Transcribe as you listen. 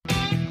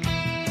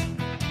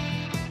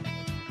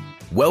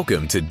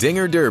Welcome to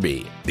Dinger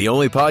Derby, the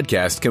only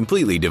podcast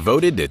completely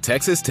devoted to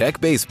Texas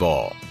Tech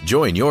baseball.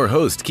 Join your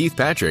host, Keith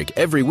Patrick,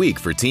 every week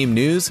for team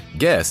news,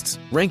 guests,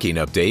 ranking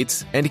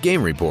updates, and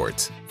game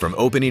reports. From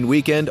opening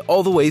weekend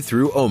all the way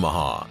through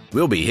Omaha,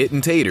 we'll be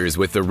hitting taters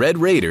with the Red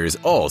Raiders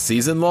all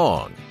season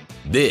long.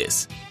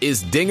 This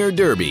is Dinger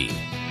Derby.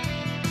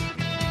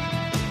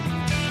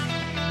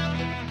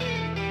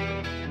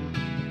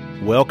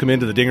 Welcome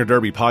into the Dinger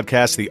Derby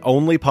podcast, the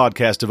only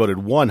podcast devoted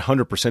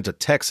 100% to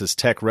Texas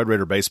Tech Red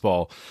Raider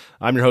baseball.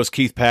 I'm your host,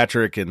 Keith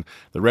Patrick, and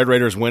the Red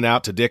Raiders went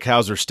out to Dick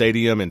Howser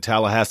Stadium in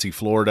Tallahassee,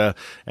 Florida,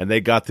 and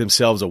they got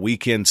themselves a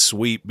weekend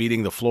sweep,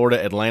 beating the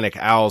Florida Atlantic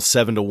Owls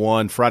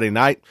 7-1 Friday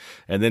night,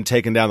 and then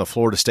taking down the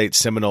Florida State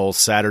Seminoles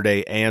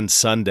Saturday and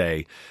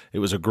Sunday. It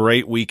was a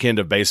great weekend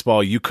of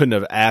baseball. You couldn't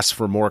have asked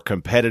for more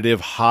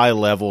competitive,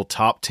 high-level,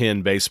 top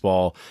 10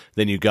 baseball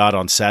than you got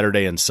on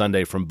Saturday and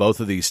Sunday from both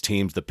of these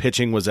teams. The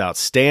pitching was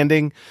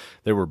outstanding.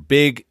 There were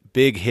big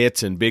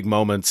hits and big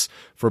moments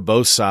for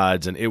both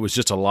sides, and it was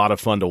just a lot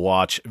of fun to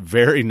watch.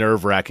 Very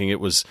nerve-wracking.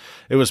 It was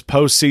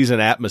postseason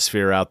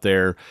atmosphere out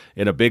there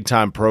in a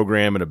big-time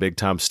program and a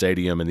big-time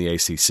stadium in the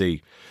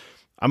ACC.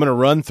 I'm going to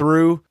run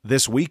through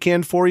this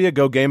weekend for you,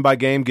 go game by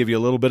game, give you a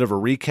little bit of a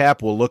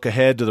recap. We'll look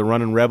ahead to the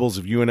Running Rebels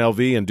of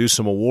UNLV and do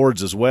some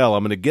awards as well.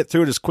 I'm going to get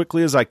through it as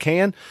quickly as I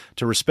can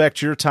to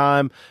respect your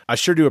time. I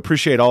sure do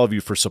appreciate all of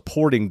you for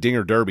supporting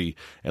Dinger Derby,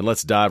 and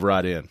let's dive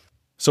right in.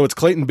 So it's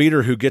Clayton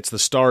Beeter who gets the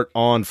start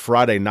on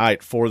Friday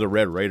night for the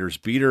Red Raiders.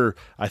 Beeter,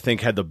 I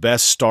think, had the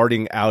best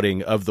starting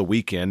outing of the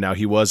weekend. Now,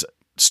 he was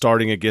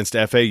starting against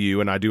FAU,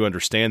 and I do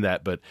understand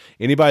that, but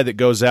anybody that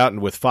goes out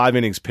and with 5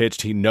 innings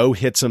pitched, he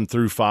no-hits them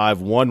through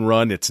 5, 1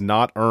 run, it's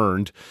not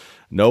earned,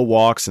 no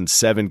walks, and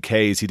 7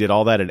 Ks. He did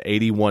all that in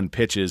 81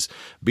 pitches.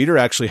 Beeter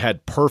actually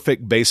had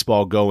perfect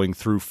baseball going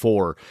through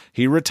 4.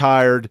 He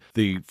retired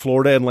the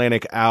Florida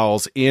Atlantic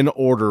Owls in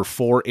order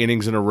 4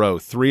 innings in a row,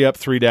 3 up,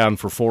 3 down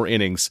for 4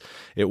 innings.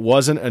 It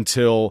wasn't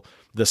until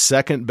the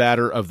second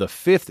batter of the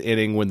 5th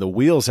inning when the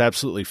wheels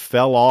absolutely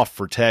fell off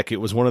for Tech. It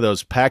was one of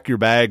those pack your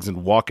bags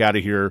and walk out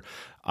of here,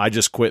 I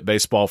just quit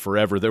baseball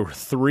forever. There were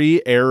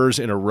 3 errors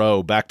in a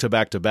row, back to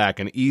back to back.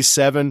 And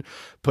E7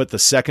 put the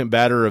second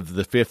batter of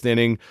the 5th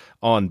inning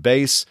on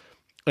base,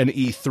 and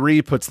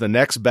E3 puts the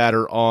next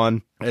batter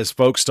on as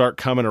folks start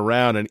coming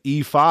around, and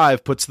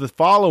E5 puts the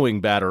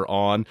following batter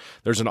on.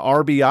 There's an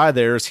RBI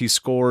there as he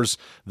scores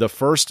the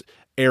first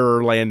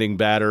error landing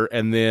batter,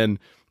 and then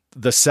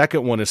the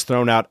second one is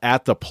thrown out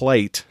at the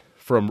plate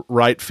from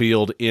right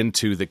field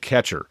into the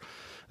catcher.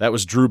 That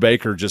was Drew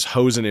Baker just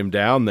hosing him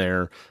down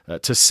there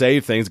to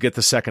save things, get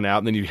the second out,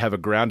 and then you have a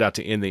ground out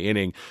to end the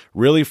inning.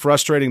 Really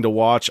frustrating to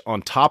watch.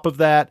 On top of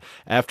that,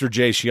 after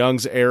Jace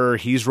Young's error,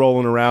 he's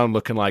rolling around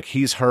looking like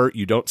he's hurt.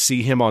 You don't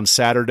see him on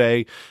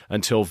Saturday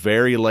until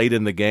very late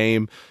in the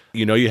game.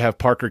 You know, you have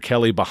Parker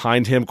Kelly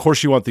behind him. Of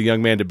course, you want the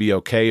young man to be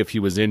okay if he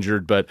was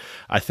injured, but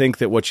I think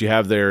that what you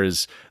have there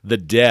is the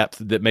depth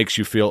that makes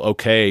you feel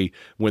okay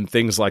when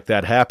things like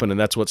that happen, and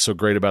that's what's so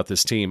great about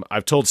this team.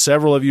 I've told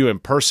several of you in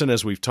person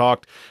as we've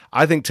talked,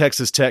 I think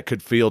Texas Tech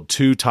could field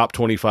 2 top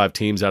 25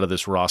 teams out of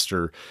this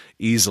roster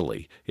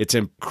easily. It's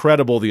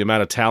incredible the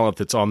amount of talent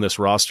that's on this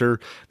roster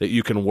that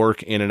you can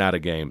work in and out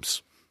of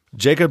games.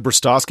 Jacob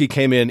Brostowski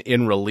came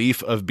in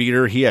relief of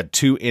Beeter. He had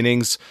 2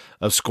 innings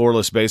of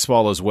scoreless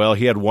baseball as well.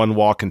 He had 1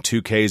 walk and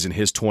 2 Ks in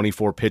his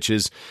 24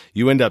 pitches.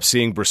 You end up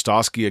seeing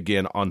Brostowski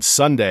again on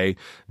Sunday.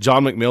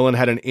 John McMillan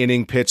had an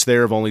inning pitch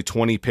there of only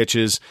 20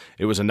 pitches.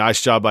 It was a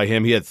nice job by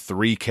him. He had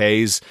 3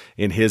 Ks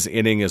in his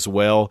inning as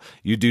well.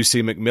 You do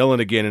see McMillan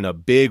again in a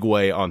big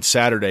way on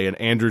Saturday, and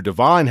Andrew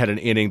Devine had an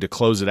inning to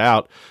close it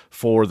out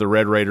for the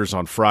Red Raiders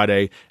on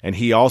Friday, and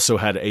he also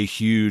had a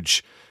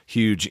huge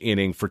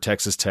inning for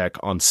Texas Tech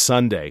on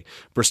Sunday.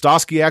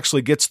 Brostowski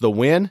actually gets the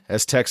win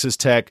as Texas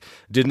Tech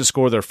didn't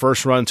score their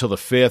first run until the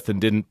 5th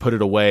and didn't put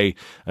it away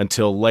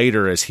until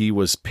later as he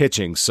was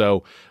pitching.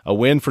 So a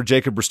win for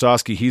Jacob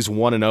Brostowski. He's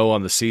 1-0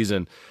 on the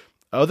season.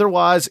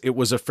 Otherwise, it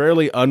was a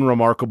fairly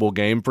unremarkable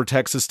game for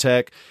Texas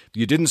Tech.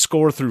 You didn't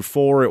score through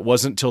 4. It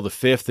wasn't until the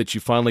 5th that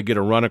you finally get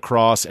a run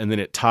across, and then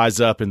it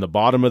ties up in the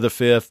bottom of the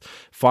 5th.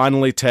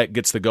 Finally, Tech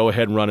gets the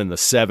go-ahead run in the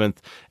 7th,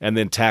 and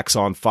then tacks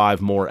on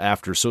 5 more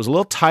after. So it was a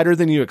little tighter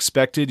than you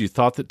expected. You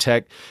thought that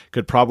Tech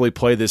could probably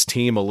play this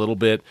team a little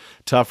bit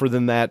tougher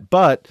than that,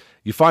 but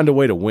you find a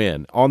way to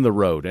win on the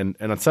road. And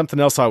on something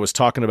else I was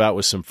talking about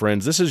with some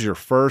friends, this is your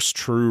first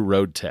true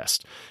road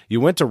test. You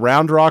went to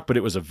Round Rock, but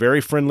it was a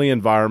very friendly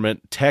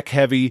environment,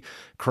 tech-heavy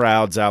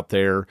crowds out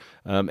there,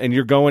 and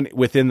you're going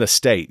within the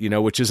state,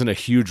 which isn't a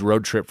huge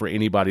road trip for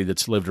anybody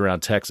that's lived around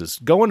Texas.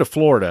 Going to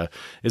Florida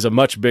is a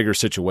much bigger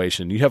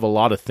situation. You have a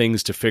lot of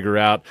things to figure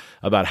out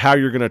about how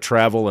you're going to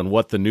travel and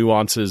what the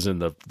nuances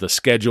and the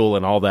schedule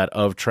and all that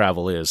of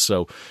travel is.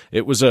 So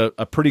it was a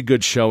pretty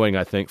good showing,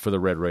 I think, for the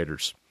Red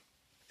Raiders.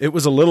 It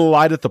was a little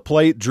light at the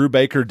plate. Drew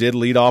Baker did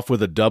lead off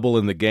with a double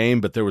in the game,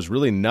 but there was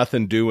really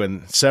nothing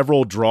doing.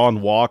 Several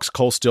drawn walks.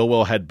 Cole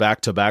Stillwell had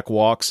back-to-back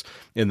walks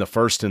in the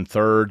first and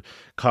third.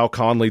 Kyle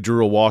Conley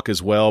drew a walk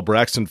as well.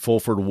 Braxton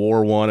Fulford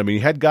wore one. I mean,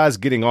 he had guys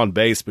getting on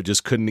base, but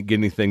just couldn't get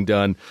anything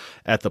done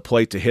at the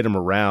plate to hit him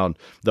around.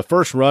 The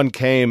first run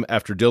came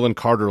after Dylan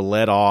Carter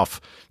led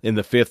off in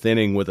the fifth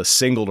inning with a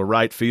single to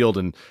right field,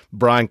 and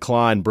Brian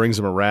Klein brings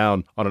him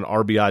around on an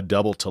RBI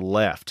double to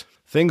left.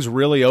 Things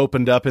really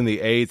opened up in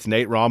the eighth.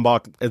 Nate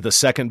Rombach, the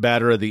second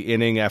batter of the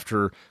inning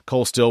after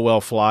Cole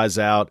Stillwell flies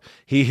out,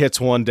 he hits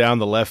one down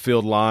the left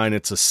field line.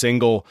 It's a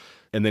single,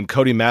 and then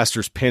Cody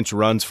Masters pinch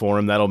runs for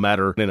him. That'll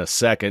matter in a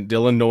second.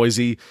 Dylan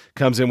Noisy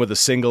comes in with a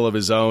single of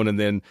his own, and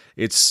then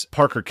it's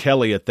Parker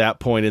Kelly at that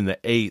point in the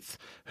eighth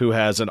who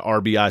has an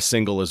RBI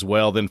single as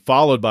well, then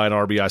followed by an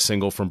RBI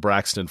single from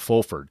Braxton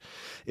Fulford.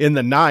 In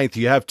the ninth,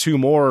 you have two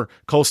more.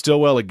 Cole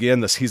Stillwell,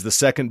 again, he's the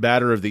second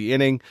batter of the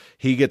inning.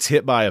 He gets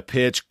hit by a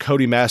pitch.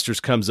 Cody Masters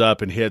comes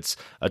up and hits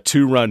a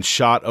two-run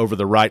shot over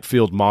the right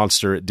field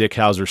monster at Dick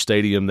Howser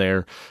Stadium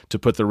there to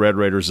put the Red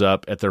Raiders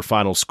up at their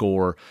final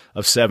score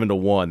of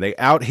 7-1. They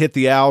out-hit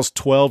the Owls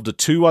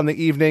 12-2 on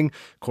the evening.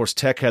 Of course,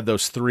 Tech had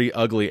those three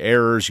ugly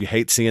errors. You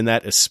hate seeing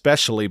that,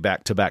 especially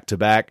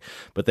back-to-back-to-back.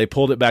 But they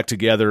pulled it back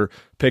together,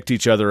 picked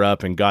each other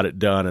up, and got it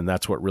done, and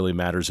that's what really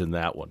matters in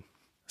that one.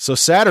 So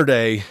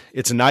Saturday,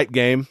 it's a night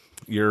game.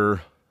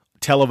 You're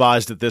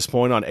televised at this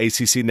point on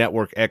ACC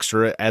Network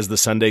Extra, as the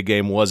Sunday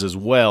game was as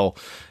well,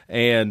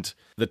 and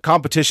the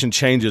competition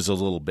changes a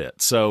little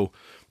bit. So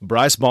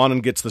Bryce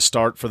Bonnin gets the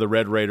start for the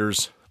Red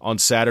Raiders on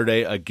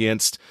Saturday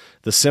against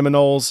the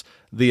Seminoles.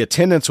 The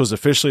attendance was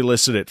officially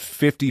listed at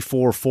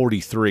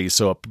 5443,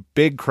 so a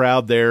big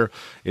crowd there.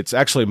 It's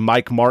actually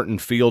Mike Martin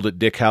Field at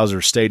Dick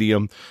Howser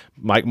Stadium.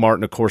 Mike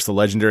Martin, of course, the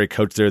legendary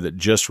coach there that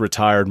just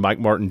retired. Mike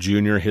Martin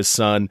Jr., his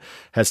son,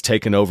 has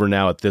taken over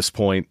now at this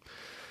point.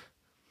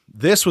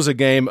 This was a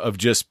game of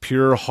just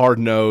pure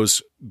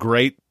hard-nosed,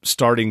 great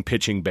starting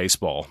pitching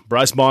baseball.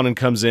 Bryce Bonnin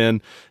comes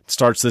in,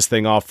 starts this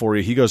thing off for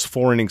you. He goes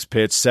 4 innings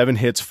pitched, 7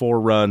 hits, 4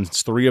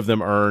 runs, 3 of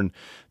them earned,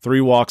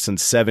 3 walks, and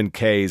 7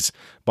 Ks.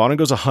 Bonnin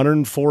goes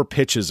 104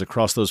 pitches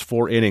across those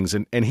 4 innings,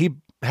 and he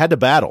had to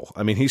battle.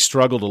 I mean, he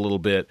struggled a little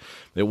bit.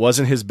 It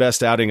wasn't his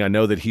best outing. I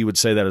know that he would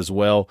say that as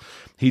well.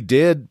 He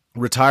did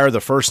retire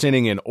the first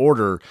inning in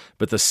order,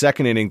 but the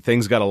second inning,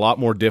 things got a lot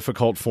more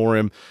difficult for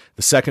him.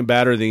 The second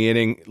batter of the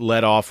inning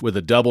led off with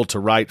a double to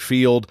right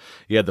field.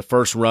 He had the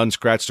first run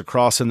scratched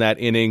across in that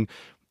inning.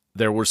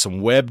 There were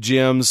some web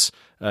gems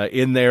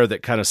in there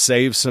that kind of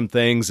saved some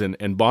things,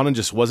 and Bonnin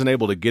just wasn't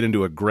able to get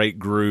into a great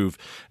groove.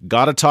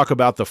 Got to talk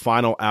about the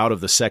final out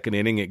of the second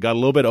inning. It got a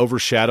little bit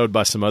overshadowed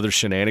by some other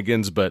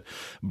shenanigans, but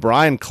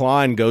Brian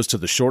Klein goes to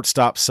the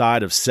shortstop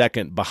side of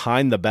second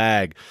behind the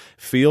bag,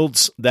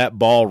 fields that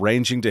ball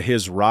ranging to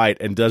his right,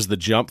 and does the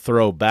jump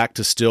throw back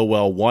to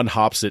Stillwell,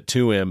 one-hops it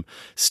to him.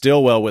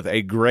 Stillwell with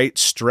a great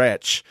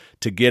stretch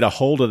to get a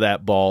hold of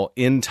that ball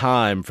in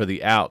time for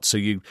the out. So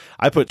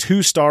I put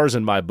 2 stars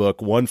in my book,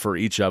 1 for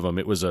each of them.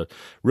 It was a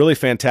really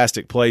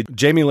fantastic play.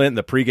 Jamie Lent in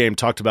the pregame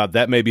talked about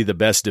that may be the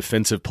best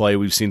defensive play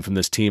we've seen from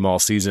this team all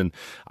season.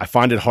 I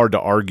find it hard to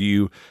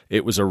argue.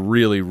 It was a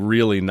really,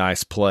 really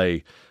nice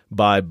play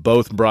by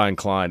both Brian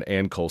Klein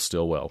and Cole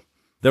Stillwell.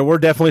 There were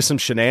definitely some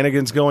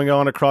shenanigans going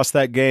on across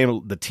that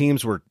game. The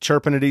teams were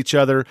chirping at each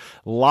other.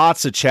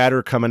 Lots of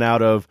chatter coming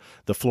out of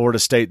the Florida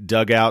State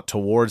dugout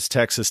towards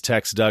Texas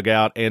Tech's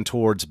dugout and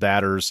towards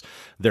batters.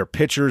 Their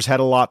pitchers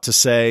had a lot to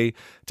say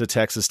to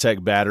Texas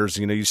Tech batters.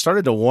 You know, you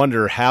started to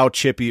wonder how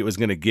chippy it was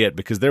going to get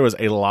because there was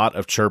a lot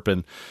of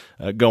chirping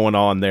going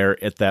on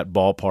there at that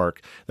ballpark.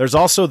 There's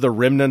also the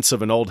remnants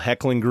of an old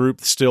heckling group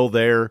still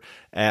there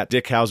at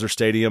Dick Howser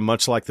Stadium,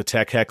 much like the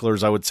Tech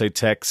hecklers. I would say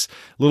Tech's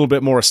a little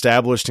bit more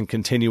established and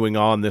continuing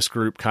on. This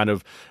group kind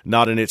of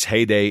not in its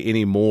heyday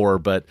anymore,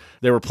 but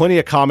there were plenty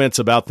of comments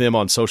about them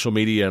on social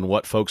media and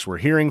what folks were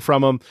hearing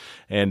from them.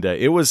 And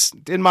it was,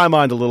 in my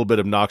mind, a little bit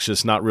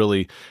obnoxious, not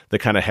really the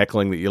kind of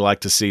heckling that you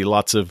like to see.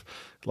 Lots of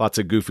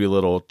goofy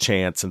little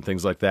chants and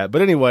things like that.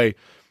 But anyway,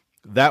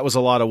 that was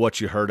a lot of what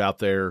you heard out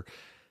there.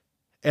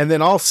 And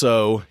then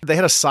also, they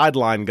had a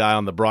sideline guy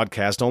on the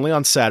broadcast only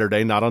on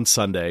Saturday, not on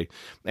Sunday.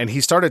 And he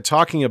started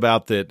talking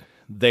about that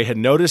they had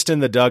noticed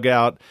in the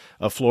dugout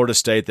of Florida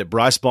State that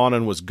Bryce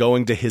Bonnin was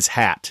going to his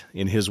hat,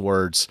 in his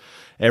words,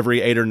 every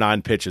 8 or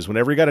 9 pitches.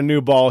 Whenever he got a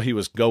new ball, he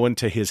was going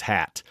to his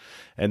hat.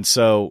 And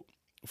so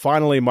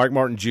finally, Mike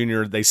Martin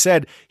Jr., they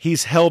said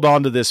he's held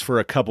on to this for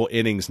a couple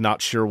innings,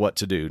 not sure what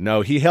to do.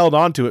 No, he held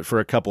on to it for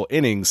a couple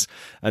innings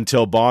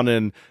until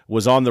Bonnin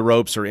was on the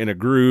ropes or in a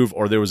groove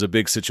or there was a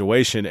big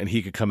situation and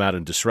he could come out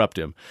and disrupt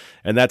him.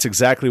 And that's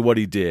exactly what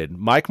he did.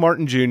 Mike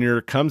Martin Jr.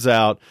 comes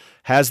out,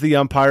 has the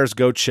umpires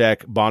go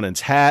check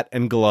Bonnin's hat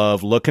and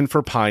glove, looking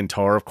for pine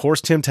tar. Of course,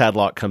 Tim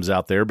Tadlock comes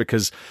out there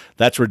because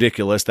that's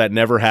ridiculous. That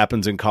never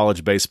happens in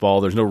college baseball.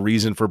 There's no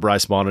reason for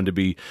Bryce Bonnin to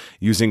be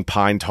using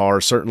pine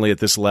tar, certainly at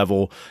this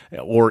level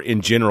or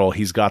in general.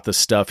 He's got the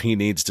stuff he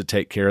needs to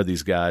take care of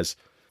these guys.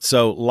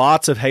 So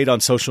lots of hate on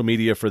social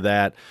media for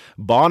that.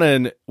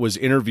 Bonin was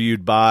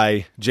interviewed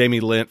by Jamie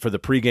Lent for the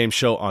pregame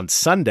show on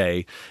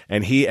Sunday,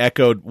 and he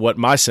echoed what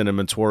my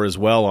sentiments were as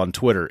well on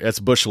Twitter.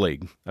 It's Bush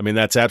League. I mean,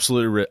 that's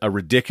absolutely a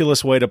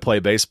ridiculous way to play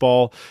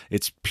baseball.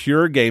 It's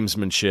pure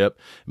gamesmanship.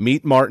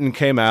 Meet Martin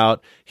came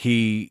out.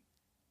 He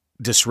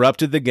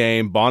disrupted the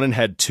game. Bonin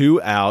had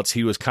 2 outs.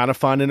 He was kind of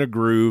finding a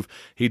groove.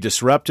 He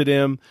disrupted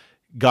him,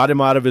 got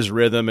him out of his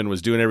rhythm, and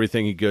was doing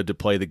everything he could to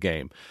play the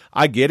game.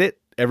 I get it.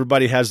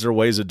 Everybody has their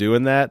ways of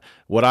doing that.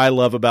 What I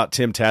love about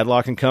Tim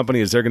Tadlock and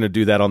company is they're going to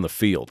do that on the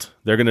field.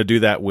 They're going to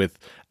do that with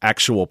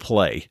actual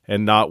play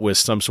and not with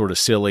some sort of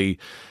silly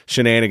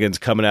shenanigans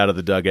coming out of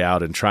the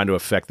dugout and trying to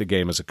affect the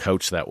game as a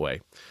coach that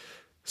way.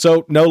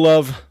 So no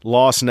love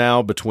lost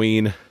now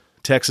between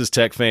Texas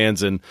Tech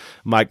fans and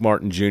Mike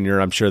Martin Jr.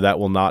 I'm sure that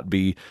will not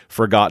be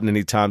forgotten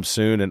anytime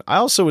soon. And I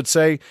also would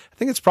say, I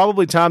think it's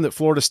probably time that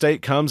Florida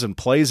State comes and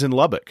plays in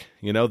Lubbock.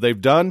 You know,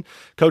 they've done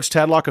Coach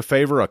Tadlock a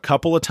favor a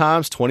couple of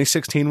times.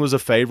 2016 was a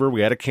favor.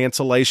 We had a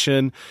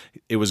cancellation.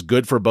 It was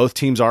good for both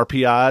teams'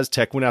 RPIs.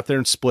 Tech went out there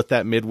and split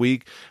that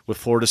midweek with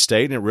Florida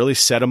State, and it really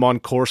set them on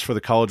course for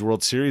the College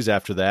World Series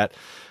after that.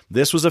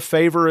 This was a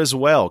favor as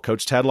well.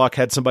 Coach Tadlock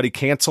had somebody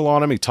cancel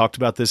on him. He talked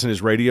about this in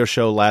his radio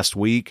show last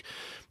week,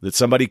 that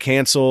somebody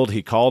canceled.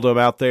 He called them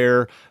out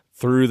there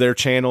through their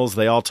channels.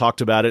 They all talked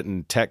about it,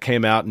 and Tech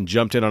came out and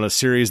jumped in on a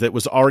series that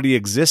was already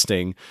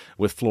existing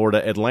with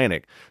Florida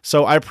Atlantic.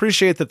 So I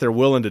appreciate that they're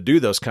willing to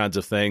do those kinds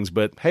of things,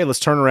 but hey, let's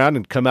turn around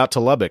and come out to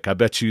Lubbock. I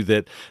bet you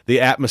that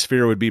the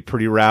atmosphere would be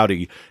pretty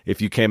rowdy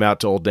if you came out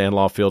to Old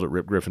Danlaw Field at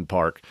Rip Griffin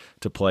Park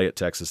to play at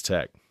Texas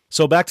Tech.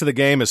 So back to the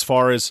game as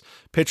far as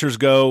pitchers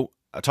go.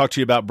 I talked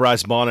to you about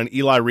Bryce Bonin.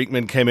 Eli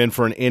Riekman came in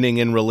for an inning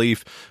in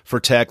relief for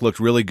Tech, looked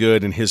really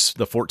good in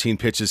the 14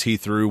 pitches he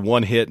threw.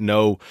 1 hit,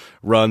 no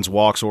runs,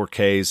 walks, or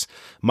Ks.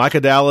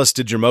 Micah Dallas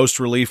did your most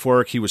relief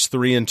work. He was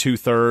 3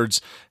 2/3,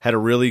 had a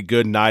really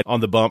good night on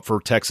the bump for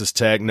Texas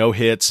Tech. No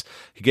hits.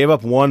 He gave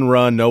up 1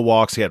 run, no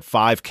walks. He had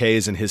 5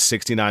 Ks in his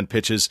 69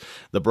 pitches.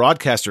 The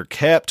broadcaster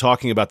kept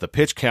talking about the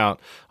pitch count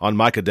on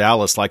Micah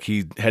Dallas like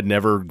he had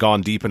never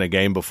gone deep in a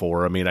game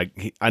before. I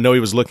mean, I know he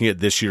was looking at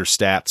this year's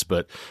stats,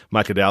 but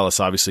Micah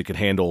Dallas obviously could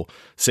handle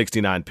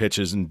 69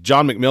 pitches. And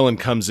John McMillon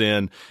comes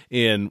in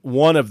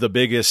one of the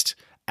biggest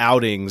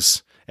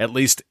outings, at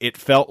least it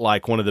felt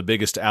like one of the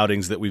biggest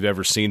outings that we've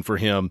ever seen for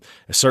him,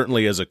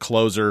 certainly as a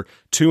closer.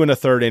 2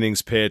 1/3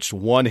 innings pitched,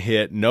 1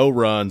 hit, no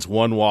runs,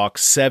 1 walk,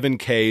 7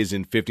 Ks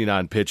in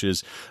 59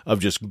 pitches of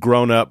just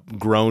grown-up,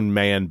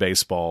 grown-man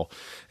baseball.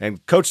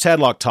 And Coach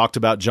Tadlock talked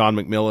about John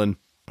McMillon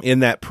in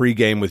that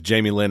pregame with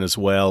Jamie Lynn as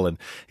well. And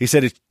he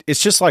said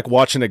it's just like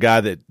watching a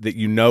guy that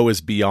you know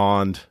is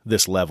beyond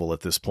this level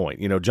at this point.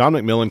 You know, John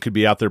McMillon could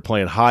be out there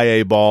playing high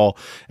A ball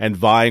and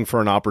vying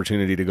for an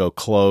opportunity to go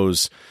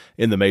close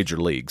in the major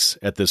leagues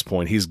at this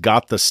point. He's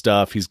got the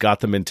stuff. He's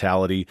got the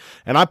mentality.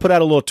 And I put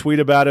out a little tweet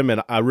about him,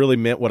 and I really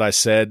meant what I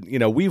said. You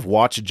know, we've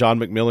watched John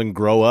McMillon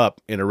grow up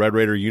in a Red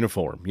Raider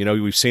uniform. You know,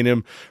 we've seen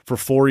him for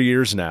 4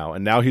 years now,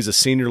 and now he's a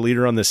senior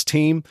leader on this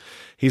team.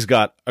 He's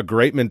got a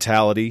great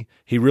mentality.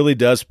 He really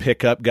does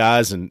pick up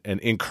guys and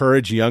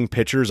encourage young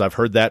pitchers. I've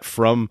heard that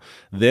from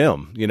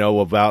them, you know,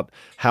 about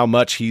how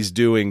much he's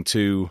doing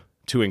to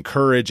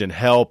encourage and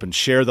help and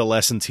share the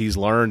lessons he's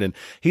learned. And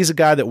he's a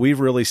guy that we've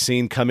really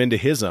seen come into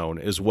his own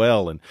as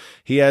well. And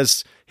he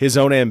has his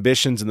own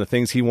ambitions and the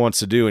things he wants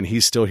to do, and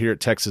he's still here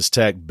at Texas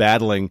Tech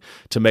battling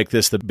to make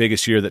this the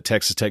biggest year that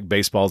Texas Tech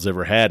baseball's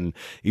ever had. And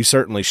he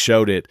certainly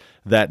showed it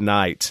that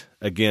night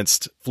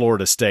against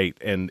Florida State,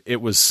 and it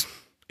was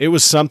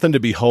something to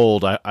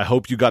behold. I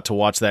hope you got to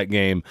watch that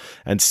game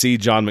and see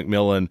John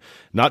McMillon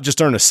not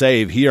just earn a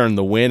save, he earned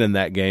the win in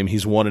that game.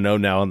 He's 1-0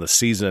 now in the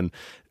season.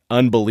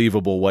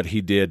 Unbelievable what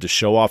he did to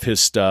show off his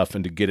stuff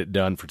and to get it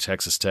done for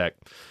Texas Tech.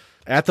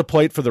 At the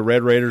plate for the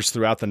Red Raiders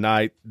throughout the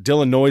night,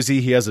 Dylan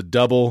Noisy, he has a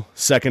double,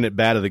 second at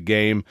bat of the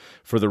game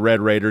for the Red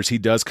Raiders. He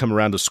does come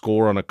around to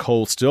score on a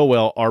Cole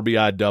Stillwell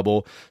RBI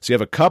double. So you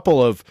have a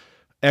couple of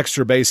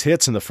extra base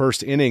hits in the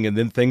first inning, and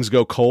then things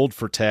go cold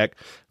for Tech.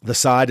 The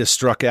side is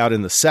struck out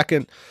in the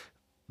second,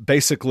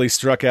 basically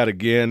struck out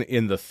again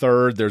in the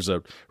third. There's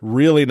a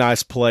really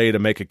nice play to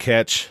make a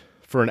catch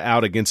for an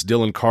out against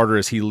Dylan Carter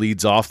as he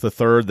leads off the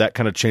third. That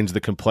kind of changed the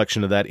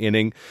complexion of that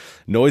inning.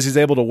 Noisy's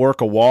able to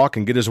work a walk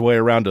and get his way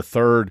around to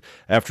third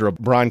after a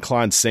Brian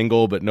Klein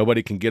single, but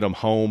nobody can get him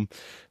home.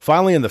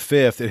 Finally, in the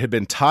fifth, it had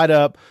been tied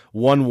up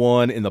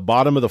 1-1 in the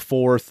bottom of the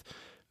fourth.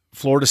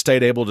 Florida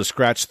State able to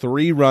scratch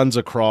 3 runs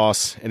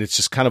across, and it's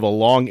just kind of a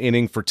long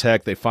inning for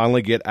Tech. They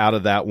finally get out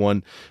of that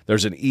one.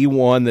 There's an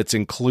E1 that's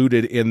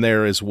included in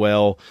there as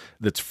well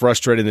that's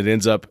frustrating, that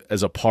ends up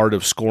as a part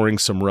of scoring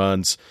some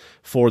runs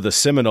for the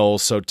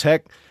Seminoles. So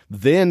Tech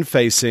then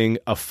facing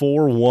a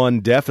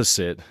 4-1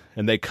 deficit,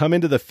 and they come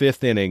into the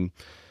 5th inning.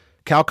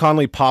 Cal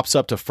Conley pops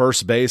up to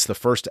first base, the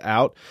first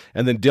out,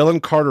 and then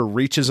Dylan Carter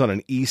reaches on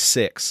an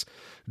E6.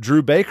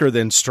 Drew Baker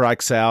then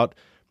strikes out,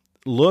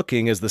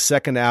 looking as the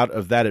second out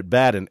of that at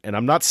bat. And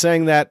I'm not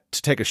saying that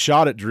to take a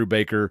shot at Drew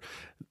Baker.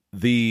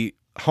 The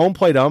home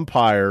plate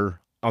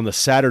umpire on the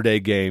Saturday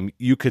game,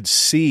 you could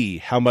see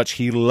how much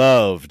he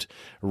loved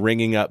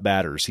ringing up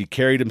batters. He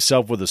carried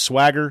himself with a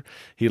swagger.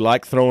 He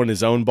liked throwing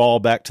his own ball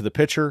back to the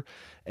pitcher,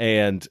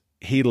 and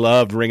he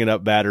loved ringing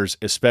up batters,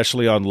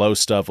 especially on low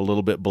stuff a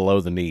little bit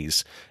below the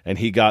knees. And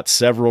he got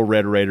several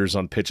Red Raiders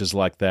on pitches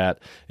like that.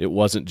 It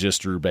wasn't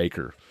just Drew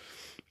Baker.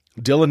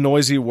 Dylan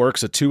Neuse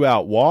works a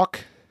 2-out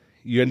walk.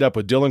 You end up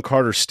with Dylan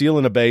Carter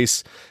stealing a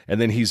base, and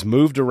then he's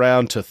moved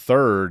around to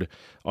third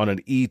on an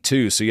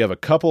E2. So you have a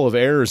couple of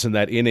errors in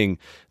that inning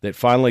that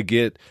finally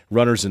get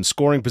runners in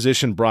scoring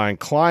position. Brian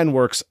Klein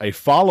works a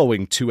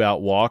following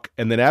 2-out walk,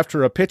 and then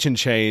after a pitching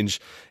change,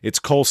 it's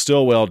Cole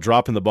Stillwell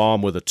dropping the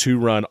bomb with a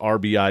 2-run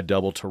RBI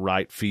double to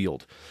right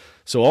field.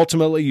 So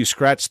ultimately, you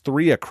scratch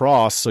 3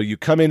 across, so you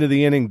come into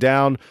the inning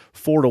down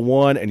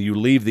 4-1, and you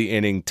leave the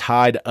inning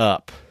tied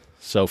up.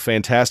 So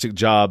fantastic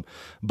job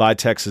by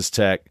Texas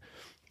Tech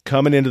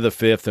coming into the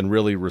 5th and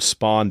really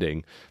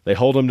responding. They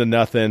hold them to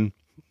nothing.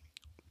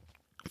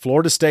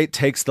 Florida State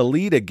takes the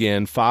lead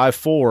again,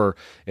 5-4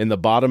 in the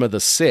bottom of the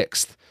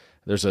 6th.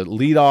 There's a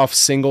leadoff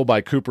single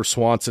by Cooper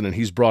Swanson, and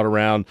he's brought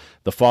around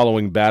the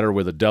following batter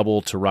with a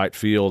double to right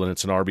field, and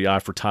it's an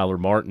RBI for Tyler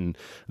Martin,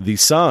 the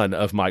son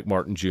of Mike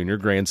Martin Jr.,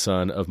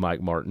 grandson of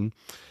Mike Martin.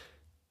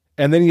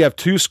 And then you have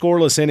 2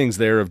 scoreless innings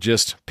there of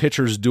just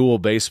pitchers' duel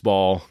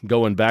baseball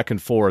going back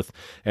and forth.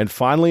 And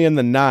finally in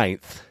the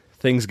 9th,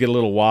 things get a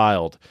little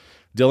wild.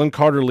 Dylan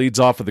Carter leads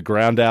off with a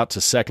ground out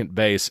to second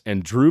base,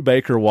 and Drew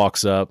Baker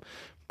walks up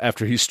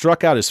after he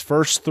struck out his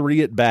first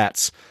 3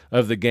 at-bats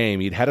of the game.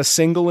 He'd had a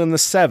single in the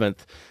 7th,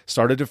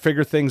 started to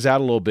figure things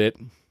out a little bit,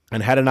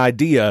 and had an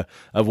idea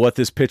of what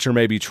this pitcher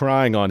may be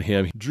trying on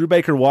him. Drew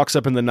Baker walks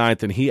up in the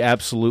 9th, and he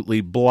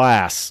absolutely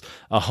blasts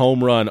a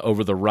home run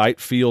over the right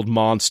field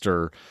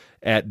monster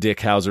at Dick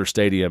Howser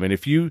Stadium. And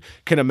if you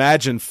can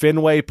imagine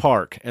Fenway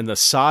Park and the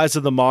size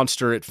of the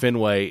monster at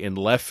Fenway in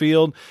left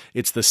field,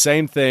 it's the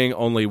same thing,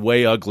 only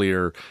way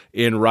uglier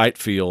in right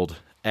field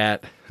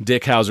at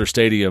Dick Howser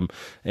Stadium,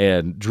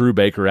 and Drew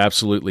Baker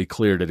absolutely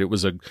cleared it. It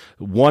was a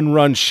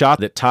 1-run shot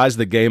that ties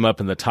the game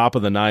up in the top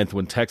of the 9th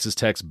when Texas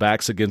Tech's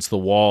back's against the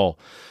wall.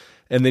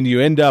 And then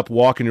you end up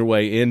walking your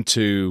way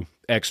into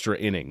extra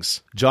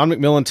innings. John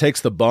McMillon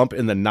takes the bump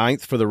in the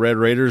 9th for the Red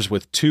Raiders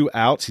with 2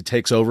 outs. He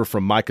takes over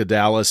from Micah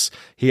Dallas.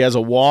 He has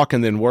a walk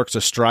and then works a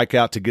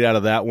strikeout to get out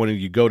of that one, and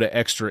you go to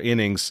extra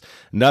innings.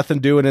 Nothing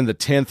doing in the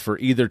 10th for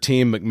either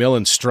team.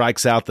 McMillon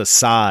strikes out the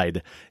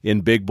side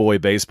in big boy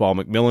baseball.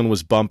 McMillon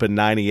was bumping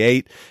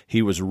 98.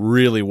 He was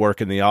really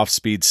working the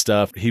off-speed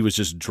stuff. He was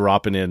just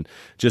dropping in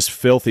just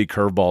filthy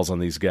curveballs on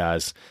these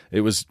guys.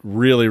 It was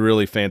really,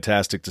 really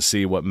fantastic to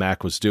see what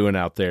Mac was doing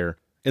out there.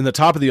 In the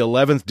top of the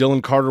 11th,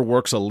 Dylan Carter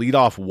works a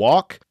leadoff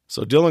walk.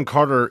 So Dylan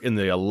Carter in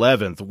the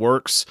 11th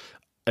works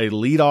a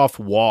leadoff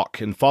walk,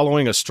 and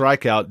following a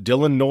strikeout,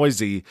 Dylan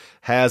Neuse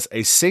has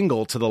a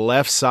single to the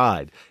left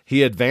side.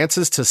 He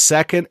advances to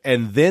second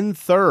and then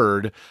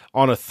third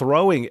on a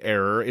throwing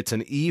error. It's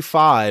an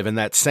E5, and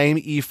that same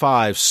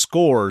E5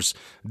 scores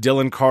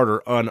Dylan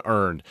Carter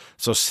unearned.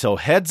 So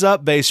heads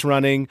up base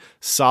running,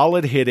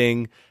 solid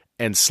hitting,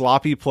 and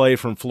sloppy play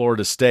from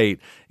Florida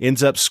State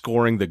ends up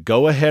scoring the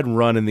go-ahead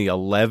run in the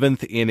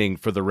 11th inning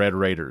for the Red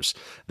Raiders.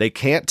 They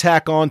can't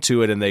tack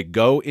onto it, and they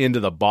go into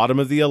the bottom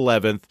of the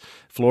 11th.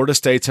 Florida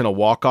State's in a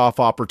walk-off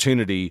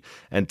opportunity,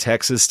 and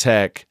Texas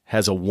Tech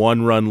has a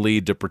 1-run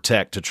lead to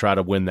protect to try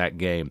to win that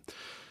game.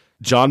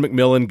 John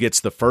McMillon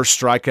gets the first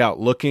strikeout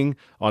looking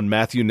on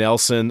Matthew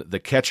Nelson, the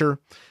catcher.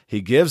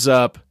 He gives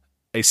up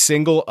a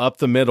single up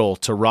the middle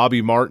to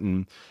Robbie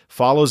Martin,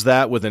 follows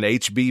that with an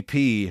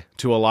HBP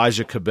to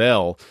Elijah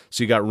Cabell.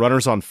 So you got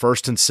runners on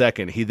first and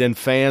second. He then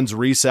fans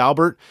Reese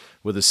Albert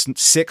with a 6th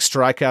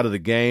strikeout of the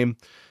game.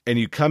 And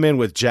you come in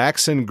with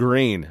Jackson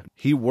Green.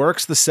 He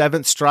works the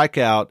 7th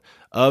strikeout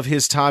of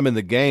his time in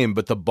the game,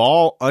 but the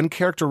ball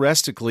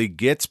uncharacteristically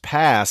gets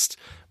past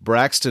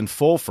Braxton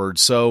Fulford.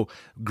 So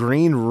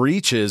Green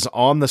reaches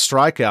on the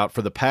strikeout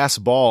for the pass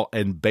ball,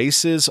 and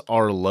bases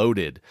are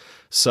loaded.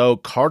 So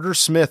Carter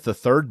Smith, the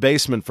third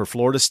baseman for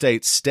Florida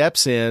State,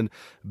 steps in,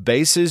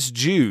 bases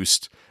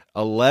juiced,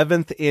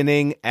 11th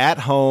inning, at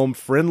home,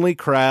 friendly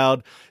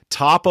crowd,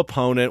 top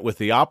opponent with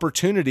the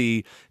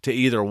opportunity to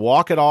either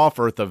walk it off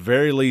or at the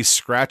very least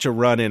scratch a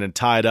run in and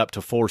tie it up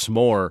to force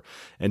more.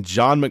 And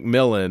John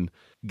McMillon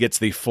gets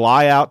the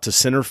fly out to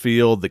center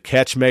field, the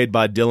catch made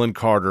by Dylan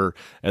Carter,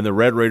 and the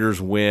Red Raiders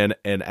win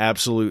an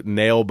absolute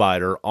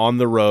nail-biter on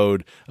the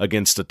road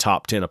against a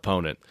top 10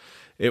 opponent.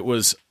 It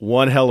was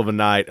one hell of a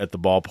night at the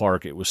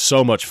ballpark. It was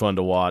so much fun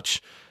to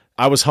watch.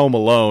 I was home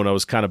alone. I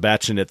was kind of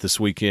batching it this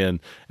weekend,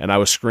 and I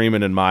was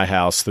screaming in my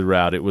house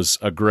throughout. It was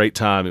a great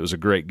time. It was a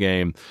great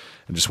game.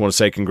 I just want to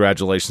say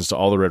congratulations to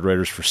all the Red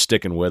Raiders for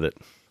sticking with it.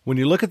 When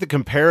you look at the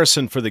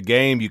comparison for the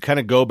game, you kind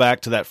of go back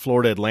to that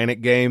Florida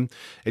Atlantic game,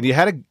 and you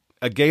had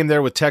a game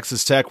there with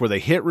Texas Tech where they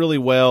hit really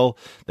well.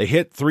 They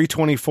hit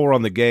 324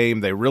 on the game.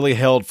 They really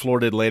held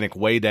Florida Atlantic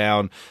way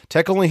down.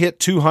 Tech only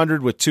hit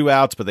 200 with 2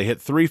 outs, but they hit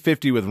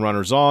 350 with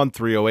runners on,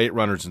 308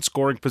 runners in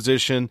scoring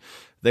position.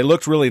 They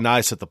looked really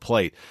nice at the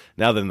plate.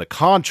 Now then the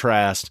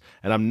contrast,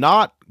 and I'm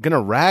not going to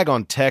rag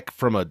on Tech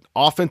from an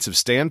offensive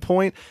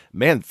standpoint,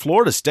 man,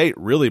 Florida State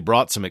really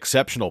brought some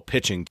exceptional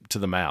pitching to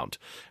the mound.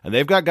 And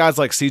they've got guys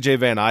like C.J.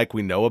 Van Eyck,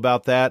 we know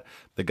about that.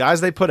 The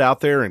guys they put out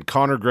there, and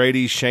Connor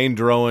Grady, Shane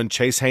Drowan,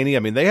 Chase Haney, I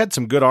mean, they had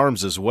some good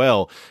arms as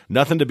well.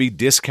 Nothing to be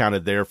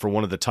discounted there for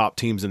one of the top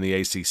teams in the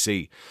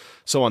ACC.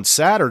 So on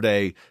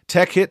Saturday,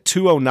 Tech hit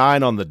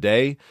 209 on the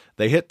day.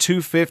 They hit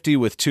 250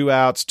 with 2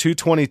 outs,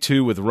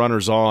 222 with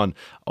runners on,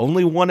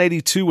 only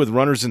 182 with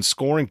runners in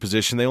scoring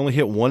position. They only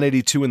hit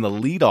 182 in the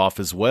leadoff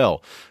as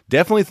well.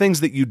 Definitely things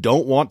that you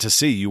don't want to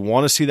see. You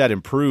want to see that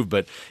improve,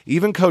 but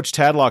even Coach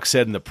Tadlock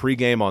said in the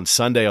pregame on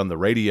Sunday on the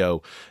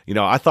radio,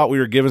 I thought we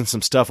were giving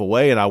some stuff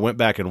away, and I went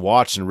back and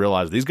watched and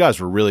realized these guys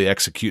were really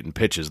executing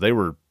pitches. They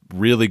were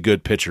really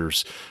good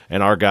pitchers,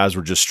 and our guys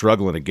were just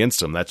struggling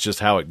against them. That's just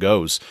how it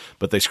goes.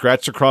 But they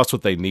scratched across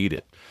what they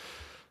needed.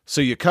 So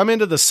you come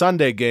into the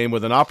Sunday game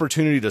with an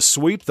opportunity to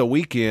sweep the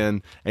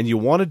weekend, and you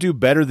want to do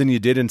better than you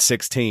did in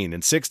 16.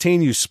 In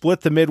 16, you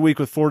split the midweek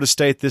with Florida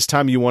State. This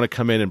time you want to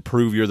come in and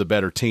prove you're the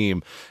better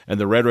team, and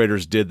the Red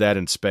Raiders did that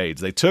in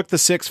spades. They took the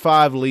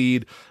 6-5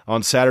 lead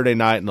on Saturday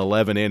night in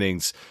 11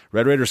 innings.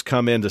 Red Raiders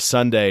come into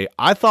Sunday.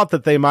 I thought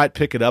that they might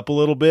pick it up a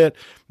little bit.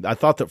 I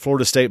thought that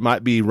Florida State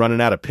might be running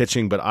out of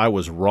pitching, but I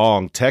was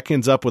wrong. Tech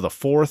ends up with a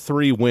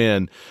 4-3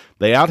 win.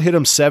 They out-hit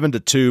them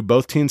 7-2.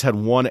 Both teams had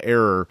one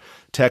error.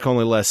 Tech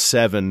only left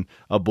 7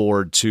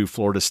 aboard to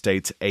Florida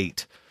State's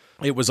 8.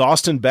 It was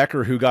Austin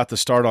Becker who got the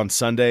start on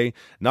Sunday.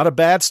 Not a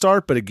bad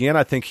start, but again,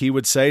 I think he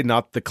would say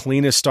not the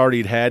cleanest start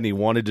he'd had, and he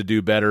wanted to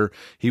do better.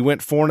 He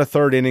went 4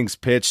 1/3 innings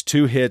pitched,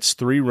 2 hits,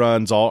 3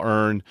 runs, all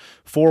earned,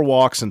 4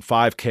 walks and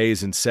 5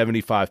 Ks in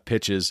 75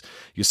 pitches.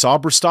 You saw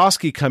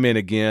Brostowski come in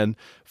again.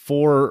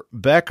 For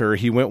Becker,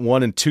 he went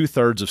 1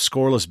 2/3 of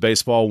scoreless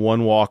baseball,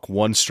 1 walk,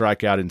 1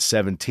 strikeout in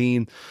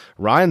 17.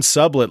 Ryan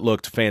Sublett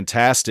looked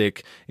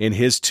fantastic in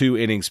his 2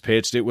 innings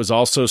pitched. It was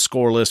also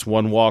scoreless,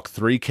 1 walk,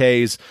 3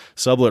 Ks.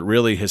 Sublett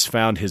really has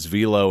found his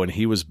velo, and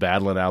he was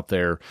battling out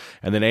there.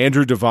 And then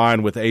Andrew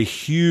Devine with a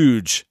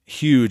huge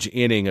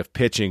inning of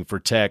pitching for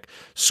Tech.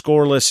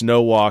 Scoreless,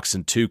 no walks,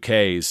 and 2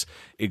 Ks,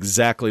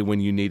 exactly when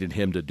you needed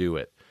him to do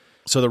it.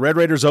 So the Red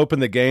Raiders open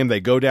the game,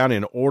 they go down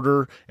in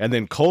order, and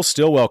then Cole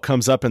Stillwell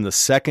comes up in the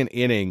second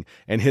inning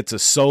and hits a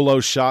solo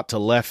shot to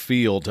left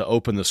field to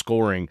open the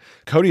scoring.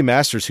 Cody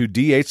Masters, who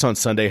DH'd on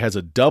Sunday, has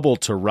a double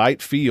to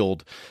right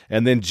field,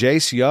 and then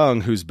Jace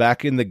Young, who's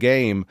back in the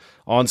game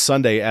on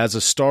Sunday as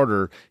a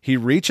starter, he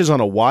reaches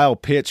on a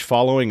wild pitch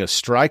following a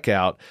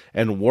strikeout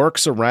and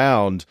works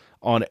around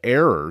on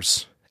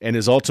errors and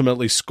is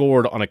ultimately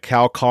scored on a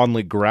Cal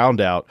Conley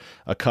groundout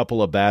a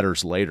couple of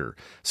batters later.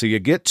 So you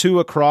get 2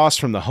 across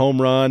from the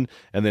home run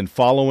and then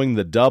following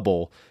the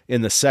double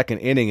in the second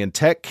inning, and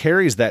Tech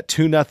carries that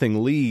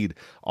 2-0 lead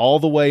all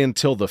the way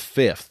until the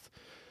 5th.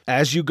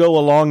 As you go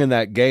along in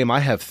that game,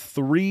 I have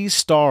 3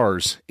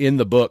 stars in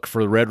the book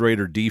for the Red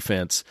Raider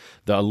defense.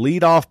 The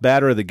leadoff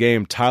batter of the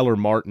game, Tyler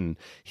Martin,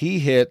 he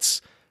hits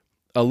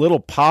a little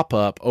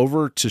pop-up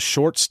over to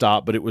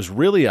shortstop, but it was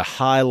really a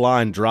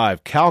high-line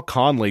drive. Cal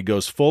Conley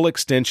goes full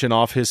extension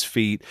off his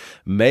feet,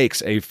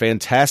 makes a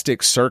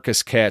fantastic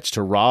circus catch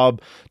to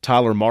rob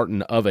Tyler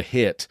Martin of a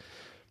hit.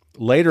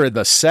 Later in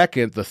the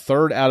second, the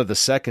third out of the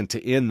second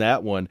to end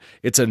that one,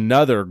 it's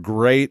another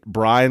great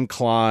Brian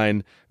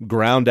Klein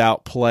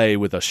ground-out play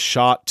with a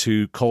shot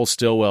to Cole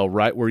Stillwell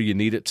right where you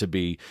need it to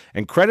be.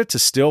 And credit to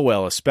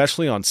Stillwell,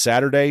 especially on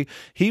Saturday.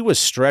 He was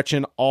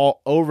stretching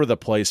all over the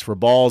place for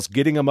balls,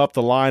 getting them up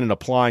the line and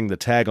applying the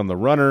tag on the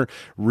runner,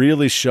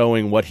 really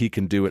showing what he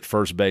can do at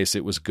first base.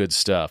 It was good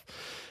stuff.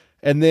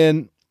 And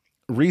then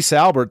Reese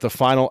Albert, the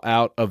final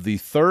out of the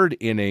third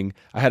inning,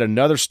 I had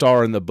another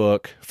star in the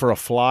book for a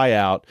fly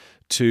out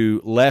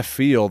to left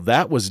field.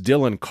 That was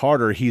Dylan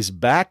Carter. He's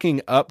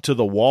backing up to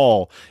the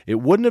wall. It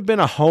wouldn't have been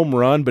a home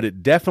run, but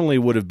it definitely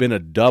would have been a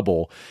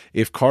double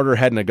if Carter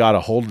hadn't got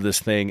a hold of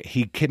this thing.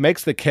 He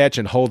makes the catch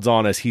and holds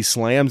on as he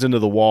slams into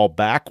the wall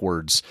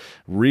backwards.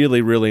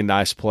 Really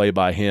nice play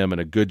by him,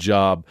 and a good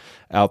job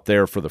out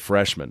there for the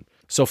freshman.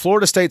 So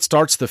Florida State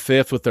starts the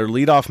 5th with their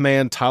leadoff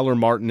man, Tyler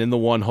Martin, in the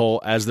 1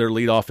 hole as their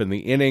leadoff in the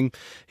inning.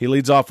 He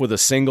leads off with a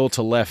single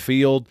to left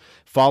field.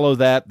 Follow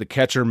that, the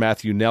catcher,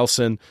 Matthew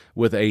Nelson,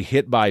 with a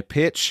hit by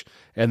pitch,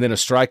 and then a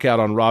strikeout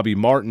on Robbie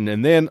Martin.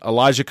 And then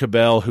Elijah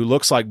Cabell, who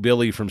looks like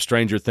Billy from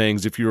Stranger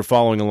Things. If you were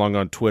following along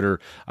on Twitter,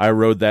 I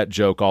rode that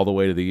joke all the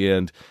way to the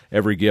end,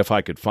 every GIF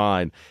I could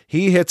find.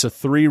 He hits a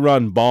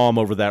 3-run bomb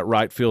over that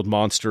right field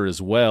monster as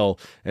well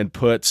and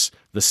puts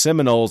the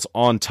Seminoles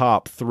on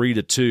top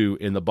 3-2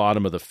 in the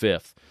bottom of the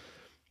 5th.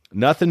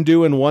 Nothing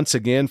doing once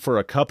again for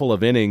a couple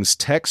of innings.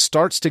 Tech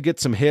starts to get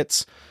some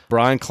hits.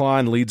 Brian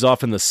Klein leads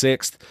off in the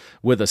 6th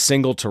with a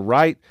single to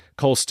right.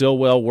 Cole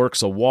Stillwell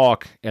works a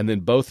walk, and then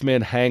both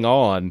men hang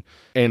on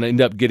and end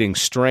up getting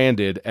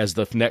stranded as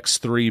the next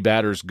 3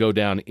 batters go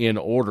down in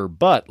order.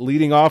 But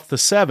leading off the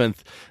 7th,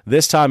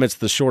 this time it's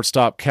the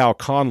shortstop Cal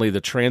Conley,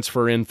 the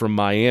transfer in from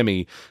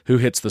Miami, who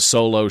hits the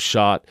solo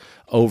shot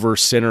over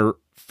center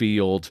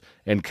field,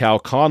 and Cal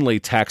Conley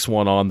tacks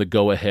one on the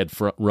go-ahead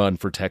run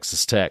for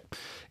Texas Tech.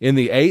 In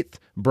the 8th,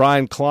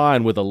 Brian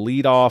Klein with a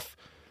leadoff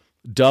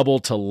double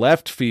to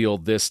left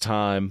field this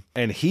time,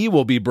 and he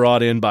will be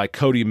brought in by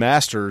Cody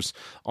Masters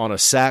on a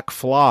sac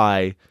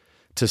fly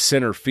to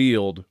center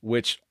field,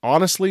 which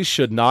honestly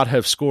should not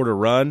have scored a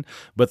run,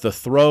 but the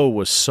throw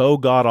was so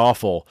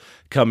god-awful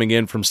coming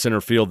in from center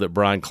field that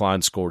Brian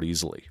Klein scored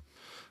easily.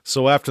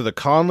 So after the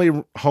Conley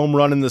home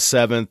run in the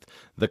 7th,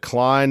 the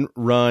Klein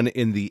run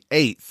in the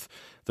 8th,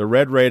 the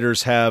Red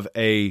Raiders have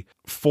a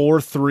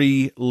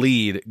 4-3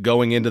 lead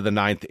going into the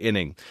 9th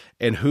inning.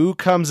 And who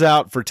comes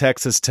out for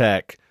Texas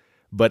Tech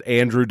but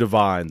Andrew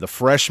Devine, the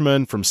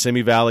freshman from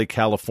Simi Valley,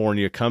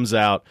 California, comes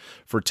out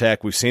for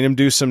Tech. We've seen him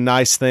do some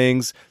nice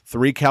things.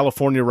 3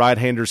 California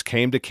right-handers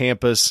came to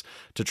campus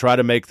to try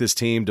to make this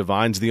team.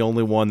 Devine's the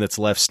only one that's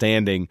left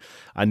standing.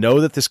 I know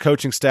that this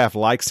coaching staff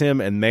likes him,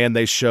 and man,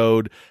 they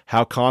showed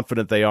how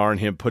confident they are in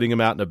him, putting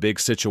him out in a big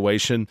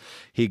situation.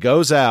 He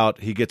goes out,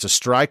 he gets a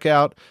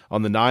strikeout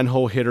on the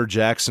 9-hole hitter,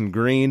 Jackson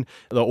Green.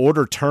 The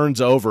order turns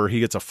over.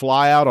 He gets a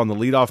fly out on the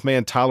leadoff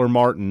man, Tyler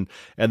Martin,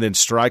 and then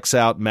strikes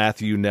out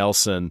Matthew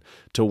Nelson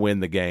to win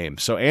the game.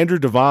 So Andrew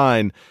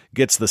Devine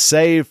gets the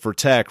save for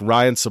Tech.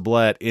 Ryan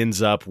Sublette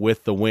ends up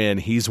with the win.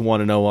 He's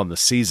 1-0 on the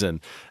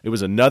season. It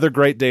was another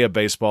great day of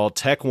baseball.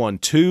 Tech won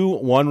 2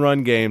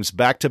 one-run games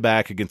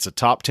back-to-back against a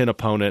top 10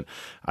 opponent.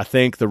 I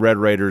think the Red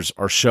Raiders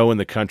are showing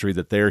the country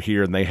that they're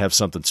here and they have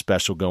something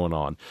special going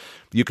on.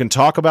 You can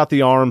talk about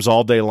the arms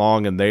all day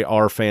long, and they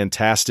are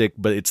fantastic,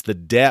 but it's the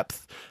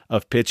depth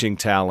of pitching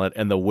talent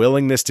and the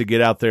willingness to get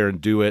out there and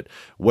do it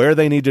where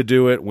they need to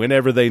do it,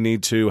 whenever they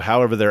need to,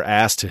 however they're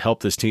asked to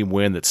help this team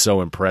win, that's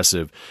so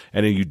impressive.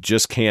 And you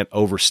just can't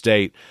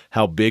overstate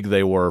how big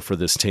they were for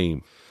this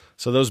team.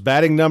 So those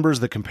batting numbers,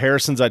 the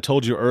comparisons I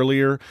told you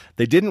earlier,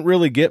 they didn't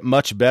really get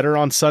much better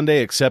on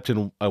Sunday except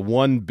in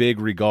one big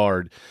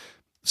regard.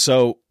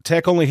 So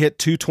Tech only hit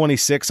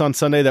 .226 on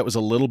Sunday. That was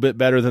a little bit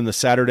better than the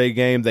Saturday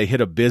game. They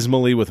hit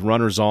abysmally with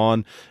runners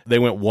on. They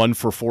went 1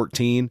 for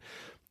 14.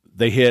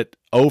 They hit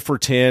 0 for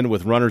 10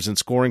 with runners in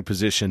scoring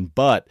position,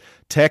 but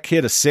Tech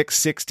hit a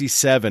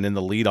 .667 in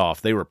the leadoff.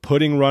 They were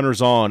putting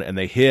runners on, and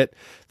they hit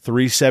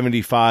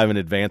 .375 in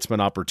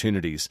advancement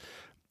opportunities.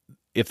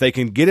 If they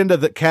can get into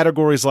the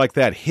categories like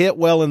that, hit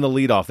well in the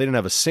leadoff. They didn't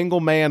have a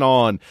single man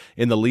on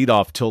in the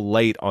leadoff till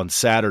late on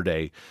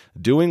Saturday.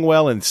 Doing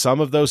well in some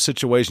of those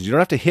situations. You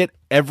don't have to hit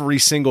every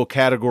single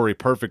category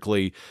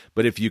perfectly,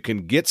 but if you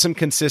can get some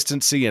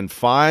consistency and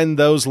find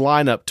those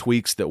lineup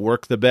tweaks that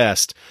work the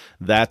best,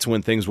 that's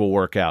when things will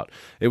work out.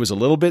 It was a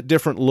little bit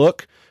different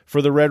look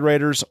for the Red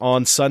Raiders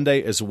on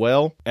Sunday as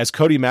well. As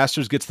Cody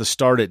Masters gets the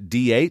start at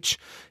DH,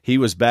 he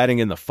was batting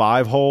in the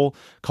 5-hole.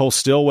 Cole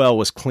Stillwell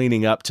was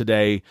cleaning up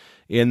today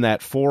in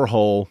that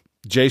 4-hole.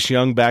 Jace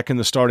Young back in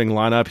the starting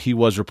lineup. He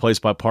was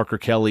replaced by Parker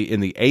Kelly in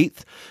the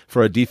 8th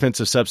for a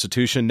defensive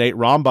substitution. Nate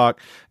Rombach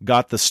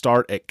got the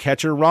start at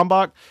catcher.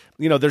 Rombach,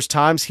 there's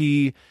times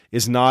he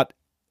is not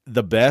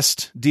the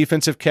best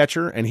defensive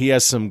catcher, and he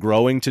has some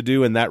growing to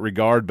do in that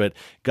regard, but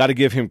got to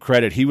give him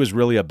credit. He was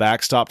really a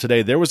backstop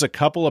today. There was a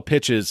couple of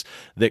pitches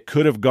that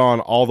could have gone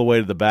all the way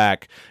to the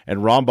back,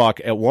 and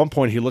Rombach, at one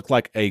point, he looked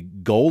like a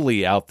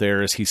goalie out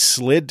there as he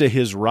slid to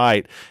his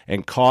right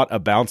and caught a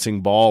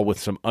bouncing ball with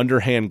some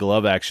underhand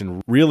glove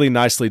action. Really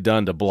nicely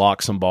done to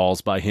block some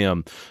balls by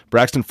him.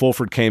 Braxton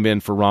Fulford came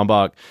in for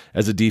Rombach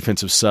as a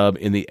defensive sub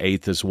in the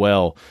 8th as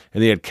well,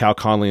 and they had Cal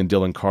Conley and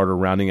Dylan Carter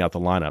rounding out the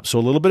lineup. So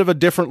a little bit of a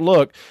different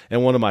look.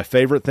 And one of my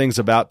favorite things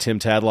about Tim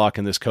Tadlock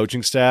and this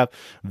coaching staff,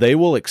 they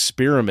will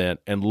experiment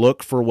and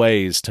look for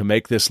ways to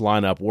make this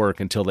lineup work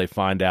until they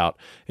find out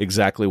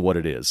exactly what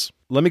it is.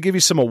 Let me give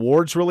you some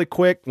awards really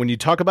quick. When you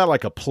talk about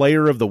like a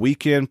player of the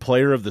weekend,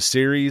 player of the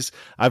series,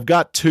 I've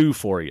got 2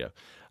 for you.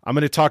 I'm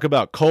going to talk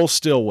about Cole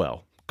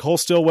Stillwell. Cole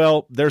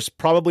Stillwell, there's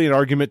probably an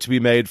argument to be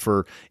made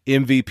for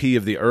MVP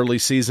of the early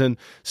season.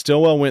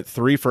 Stillwell went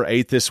 3 for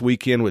 8 this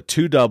weekend with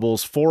 2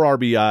 doubles, 4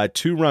 RBI,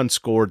 2 runs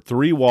scored,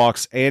 3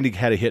 walks, and he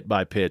had a hit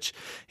by pitch.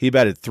 He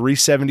batted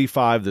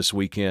 .375 this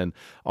weekend.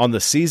 On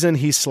the season,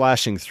 he's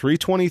slashing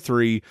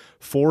 .323,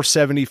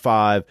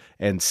 .475,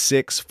 and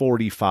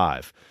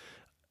 .645.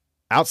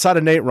 Outside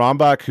of Nate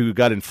Rombach, who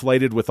got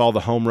inflated with all the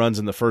home runs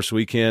in the first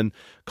weekend,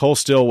 Cole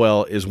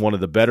Stillwell is one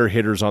of the better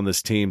hitters on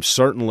this team,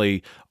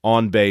 certainly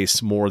on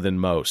base more than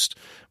most.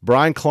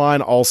 Brian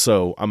Klein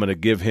also, I'm going to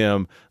give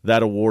him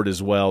that award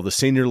as well. The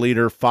senior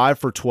leader, 5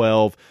 for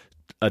 12,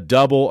 a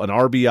double, an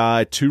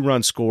RBI, 2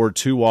 runs scored,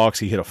 2 walks.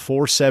 He hit a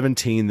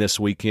 .417 this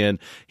weekend.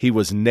 He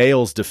was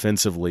nails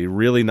defensively.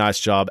 Really nice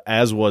job,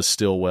 as was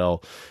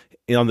Stillwell.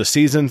 On the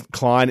season,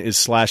 Klein is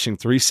slashing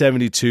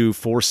 .372,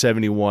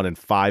 .471, and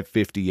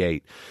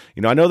 .558.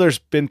 I know there's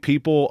been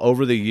people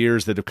over the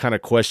years that have kind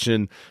of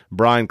questioned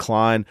Brian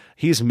Klein.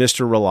 He's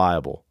Mr.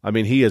 Reliable. I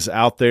mean, he is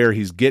out there.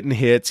 He's getting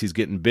hits. He's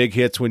getting big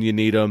hits when you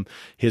need them.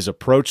 His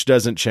approach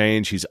doesn't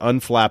change. He's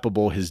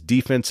unflappable. His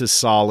defense is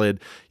solid.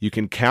 You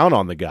can count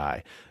on the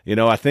guy.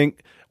 I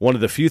think one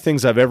of the few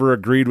things I've ever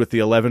agreed with the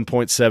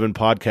 11.7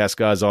 podcast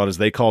guys on is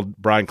they called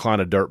Brian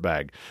Klein a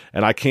dirtbag.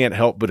 And I can't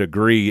help but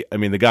agree. I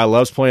mean, the guy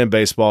loves playing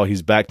baseball.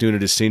 He's back doing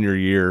it his senior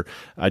year.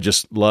 I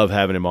just love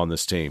having him on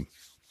this team.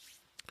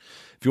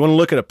 If you want to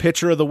look at a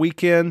pitcher of the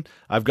weekend,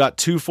 I've got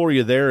two for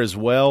you there as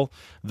well.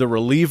 The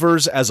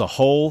relievers as a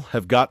whole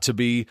have got to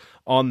be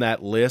on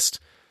that list.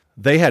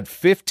 They had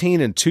 15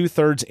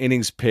 2/3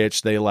 innings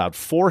pitched. They allowed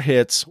 4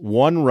 hits,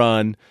 1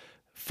 run,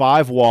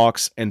 5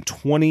 walks, and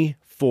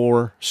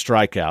 24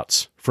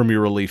 strikeouts from your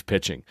relief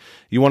pitching.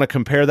 You want to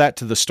compare that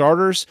to the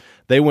starters?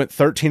 They went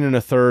 13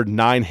 1/3,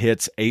 9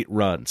 hits, 8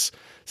 runs.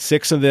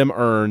 6 of them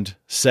earned,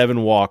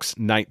 7 walks,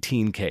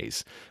 19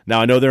 Ks. Now,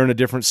 I know they're in a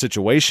different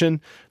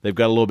situation. They've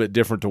got a little bit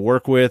different to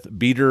work with.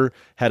 Beeter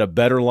had a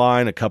better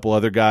line. A couple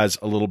other guys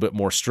a little bit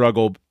more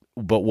struggled.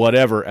 But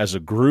whatever, as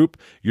a group,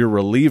 your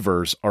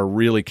relievers are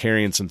really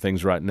carrying some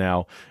things right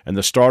now, and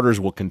the starters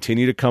will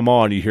continue to come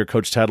on. You hear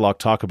Coach Tadlock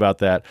talk about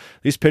that.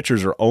 These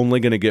pitchers are only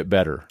going to get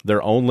better.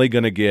 They're only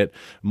going to get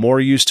more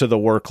used to the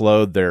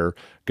workload. They're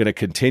going to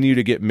continue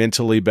to get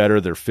mentally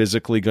better. They're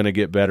physically going to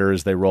get better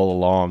as they roll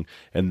along,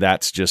 and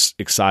that's just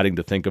exciting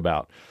to think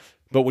about.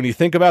 But when you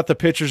think about the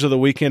pitchers of the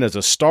weekend as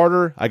a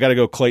starter, I got to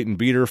go Clayton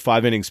Beeter,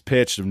 5 innings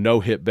pitched of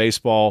no-hit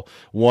baseball,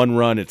 1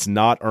 run, it's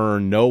not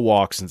earned, no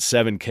walks, and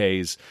 7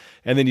 Ks.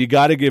 And then you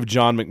got to give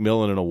John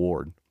McMillon an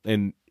award.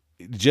 And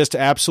just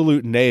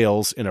absolute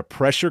nails in a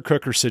pressure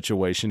cooker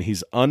situation.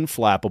 He's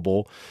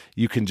unflappable.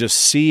 You can just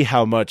see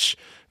how much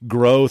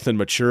growth and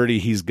maturity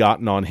he's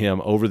gotten on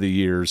him over the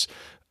years.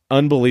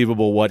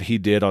 Unbelievable what he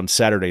did on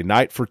Saturday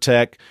night for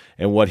Tech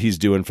and what he's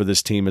doing for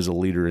this team as a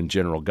leader in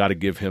general. Got to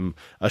give him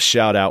a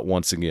shout out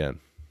once again.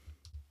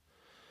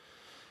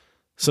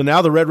 So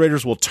now the Red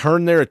Raiders will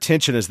turn their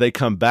attention as they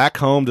come back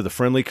home to the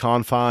friendly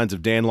confines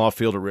of Dan Law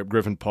Field at Rip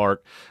Griffin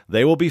Park.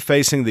 They will be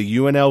facing the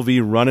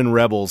UNLV Runnin'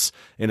 Rebels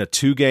in a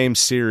 2-game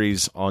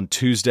series on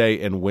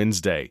Tuesday and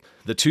Wednesday.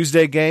 The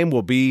Tuesday game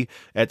will be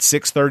at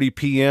 6:30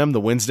 p.m., the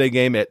Wednesday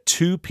game at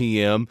 2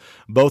 p.m.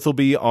 Both will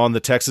be on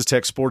the Texas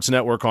Tech Sports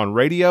Network on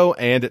radio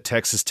and at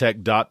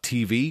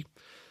texastech.tv.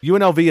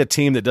 UNLV, a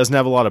team that doesn't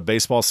have a lot of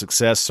baseball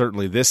success,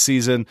 certainly this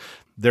season.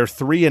 They're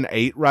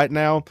 3-8 right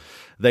now.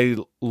 They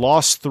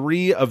lost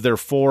 3 of their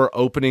 4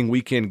 opening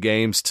weekend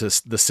games to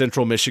the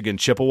Central Michigan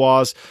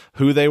Chippewas,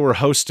 who they were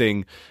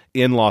hosting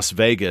in Las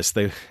Vegas.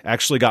 They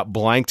actually got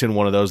blanked in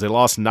one of those. They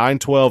lost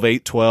 9-12,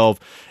 8-12,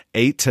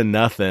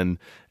 8-0,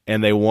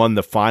 and they won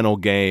the final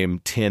game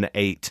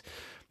 10-8.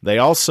 They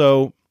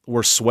also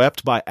were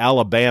swept by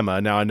Alabama.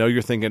 Now, I know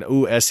you're thinking,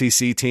 ooh,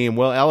 SEC team.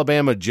 Well,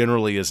 Alabama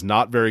generally is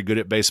not very good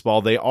at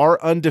baseball. They are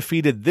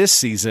undefeated this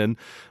season,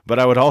 but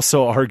I would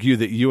also argue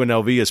that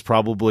UNLV is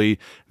probably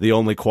the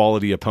only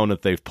quality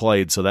opponent they've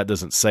played, so that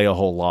doesn't say a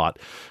whole lot.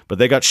 But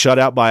they got shut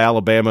out by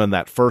Alabama in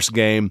that first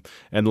game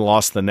and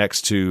lost the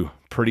next 2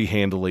 pretty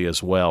handily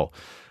as well.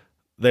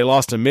 They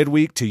lost a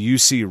midweek to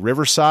UC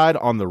Riverside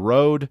on the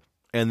road,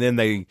 and then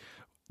they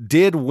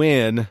did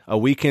win a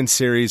weekend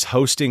series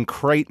hosting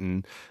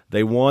Creighton.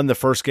 They won the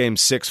first game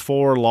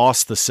 6-4,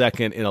 lost the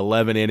second in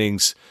 11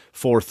 innings,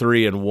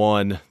 4-3, and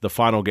won the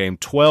final game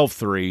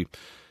 12-3.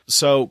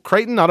 So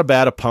Creighton, not a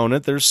bad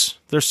opponent. There's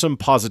some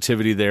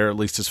positivity there, at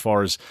least as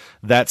far as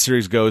that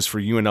series goes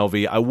for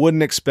UNLV. I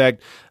wouldn't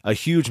expect a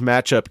huge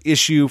matchup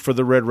issue for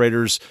the Red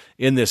Raiders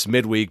in this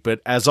midweek,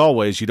 but as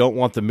always, you don't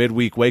want the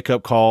midweek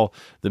wake-up call,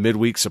 the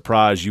midweek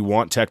surprise. You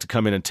want Tech to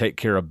come in and take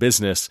care of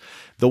business.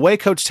 The way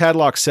Coach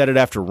Tadlock said it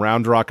after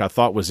Round Rock I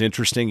thought was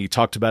interesting. He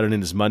talked about it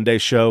in his Monday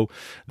show,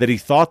 that he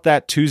thought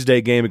that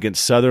Tuesday game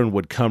against Southern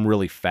would come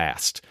really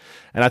fast.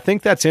 And I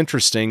think that's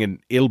interesting, and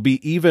it'll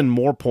be even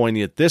more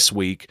poignant this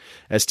week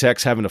as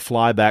Tech's having to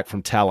fly back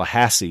from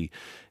Tallahassee.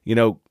 You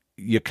know,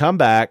 you come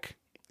back,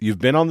 you've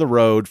been on the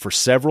road for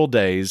several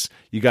days,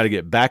 you got to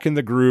get back in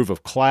the groove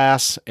of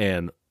class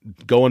and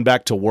going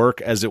back to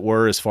work, as it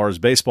were, as far as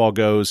baseball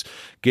goes,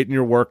 getting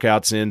your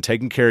workouts in,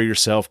 taking care of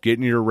yourself,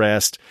 getting your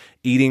rest,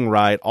 eating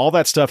right. All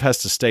that stuff has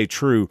to stay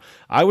true.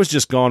 I was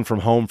just gone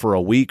from home for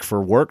a week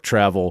for work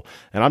travel,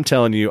 and I'm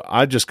telling you,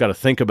 I just got to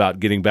think about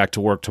getting back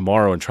to work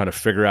tomorrow and trying to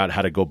figure out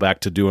how to go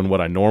back to doing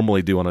what I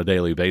normally do on a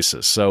daily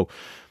basis. So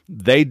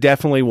they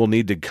definitely will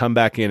need to come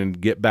back in and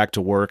get back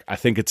to work. I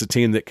think it's a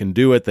team that can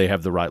do it. They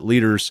have the right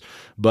leaders,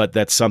 but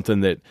that's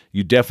something that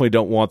you definitely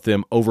don't want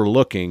them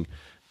overlooking,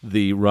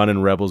 the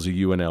Runnin' Rebels of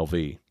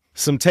UNLV.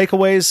 Some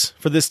takeaways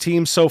for this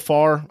team so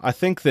far. I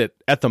think that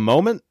at the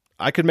moment,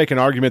 I could make an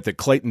argument that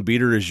Clayton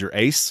Beeter is your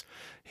ace.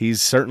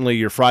 He's certainly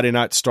your Friday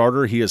night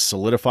starter. He has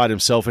solidified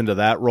himself into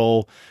that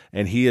role,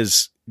 and he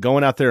is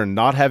going out there and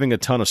not having a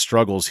ton of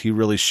struggles. He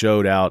really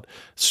showed out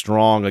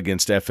strong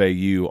against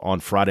FAU on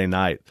Friday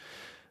night.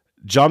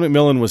 John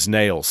McMillon was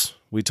nails.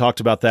 We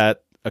talked about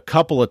that a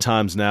couple of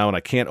times now, and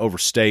I can't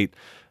overstate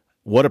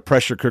what a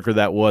pressure cooker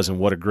that was and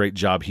what a great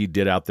job he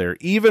did out there.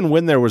 Even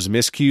when there was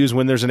miscues,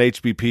 when there's an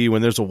HBP,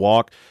 when there's a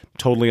walk,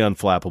 totally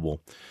unflappable.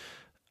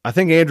 I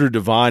think Andrew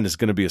Devine is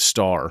going to be a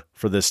star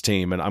for this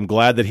team, and I'm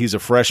glad that he's a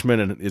freshman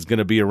and is going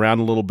to be around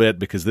a little bit,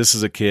 because this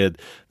is a kid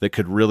that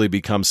could really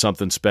become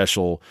something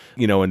special,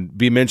 you know, and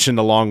be mentioned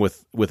along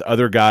with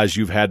other guys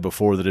you've had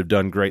before that have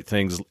done great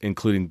things,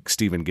 including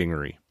Stephen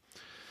Gingery.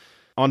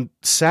 On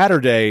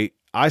Saturday,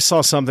 I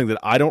saw something that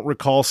I don't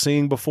recall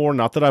seeing before.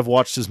 Not that I've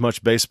watched as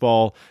much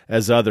baseball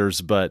as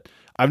others, but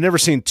I've never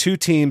seen two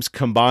teams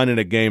combine in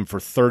a game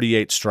for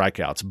 38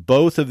 strikeouts.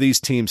 Both of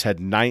these teams had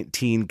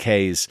 19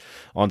 Ks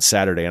on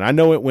Saturday, and I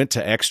know it went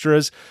to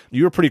extras.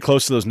 You were pretty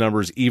close to those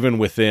numbers even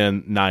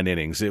within 9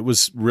 innings. It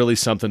was really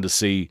something to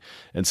see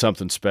and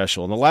something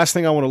special. And the last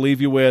thing I want to leave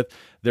you with,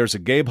 there's a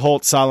Gabe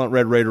Holt Silent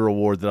Red Raider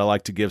Award that I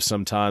like to give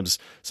sometimes.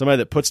 Somebody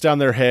that puts down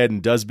their head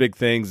and does big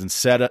things and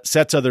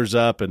sets others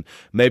up, and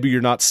maybe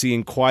you're not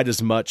seeing quite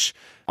as much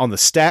on the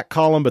stat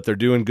column, but they're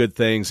doing good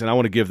things, and I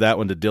want to give that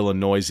one to Dylan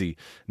Noisy.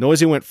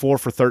 Noisy went 4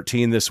 for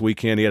 13 this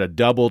weekend. He had a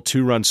double,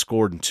 2 runs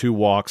scored, and 2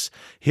 walks.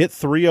 Hit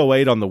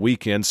 .308 on the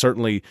weekend.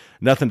 Certainly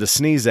nothing to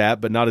sneeze at,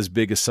 but not as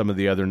big as some of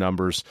the other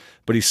numbers.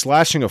 But he's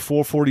slashing a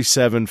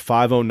 .447,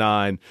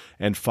 .509,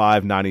 and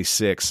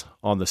 .596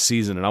 on the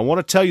season. And I want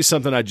to tell you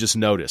something I just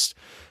noticed.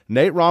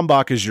 Nate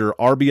Rombach is your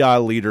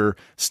RBI leader,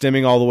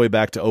 stemming all the way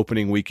back to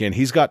opening weekend.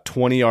 He's got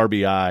 20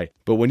 RBI.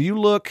 But when you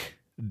look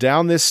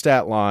down this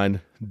stat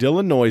line,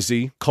 Dylan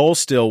Noisy, Cole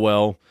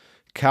Stillwell,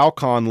 Cal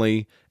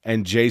Conley,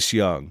 and Jace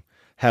Young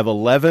have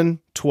 11,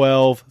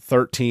 12,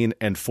 13,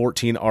 and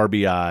 14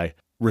 RBI,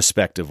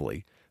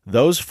 respectively.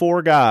 Those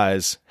 4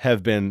 guys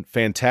have been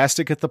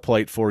fantastic at the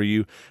plate for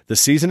you. The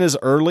season is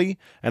early,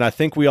 and I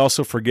think we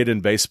also forget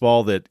in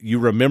baseball that you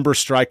remember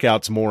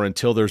strikeouts more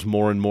until there's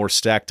more and more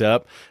stacked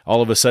up.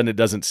 All of a sudden, it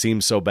doesn't seem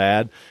so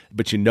bad,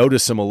 but you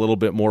notice them a little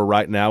bit more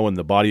right now when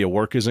the body of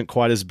work isn't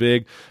quite as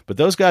big. But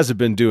those guys have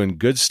been doing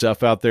good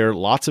stuff out there,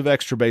 lots of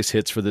extra base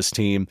hits for this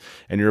team,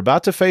 and you're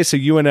about to face a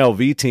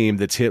UNLV team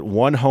that's hit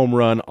 1 home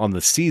run on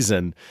the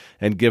season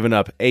and given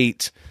up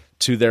 8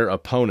 to their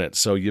opponent.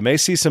 So you may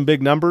see some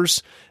big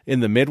numbers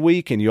in the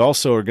midweek, and you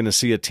also are going to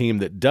see a team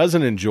that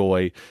doesn't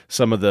enjoy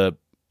some of the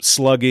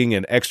slugging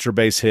and extra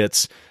base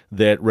hits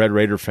that Red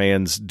Raider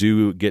fans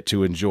do get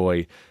to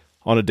enjoy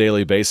on a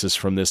daily basis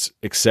from this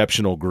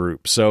exceptional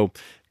group. So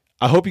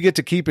I hope you get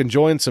to keep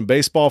enjoying some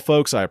baseball,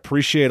 folks. I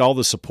appreciate all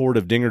the support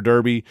of Dinger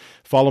Derby.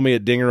 Follow me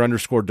at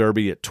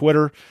Dinger_Derby at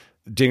Twitter.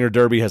 Dinger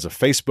Derby has a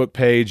Facebook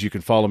page. You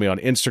can follow me on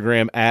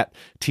Instagram at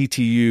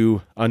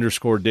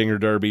TTU_Dinger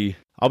Derby.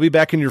 I'll be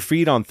back in your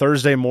feed on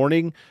Thursday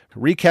morning,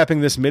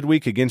 recapping this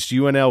midweek against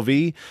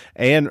UNLV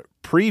and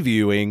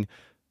previewing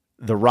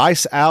the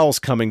Rice Owls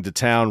coming to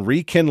town,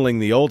 rekindling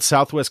the old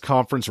Southwest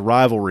Conference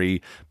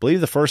rivalry. I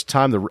believe the first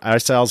time the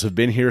Rice Owls have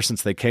been here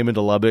since they came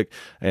into Lubbock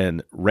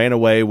and ran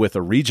away with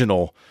a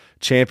regional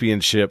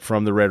championship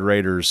from the Red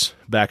Raiders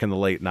back in the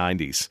late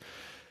 90s.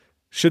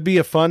 Should be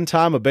a fun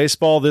time of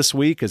baseball this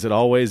week, as it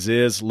always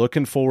is.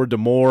 Looking forward to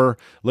more.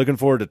 Looking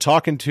forward to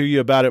talking to you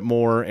about it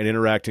more and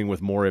interacting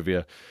with more of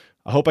you.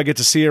 I hope I get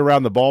to see you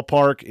around the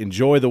ballpark.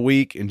 Enjoy the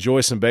week.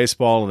 Enjoy some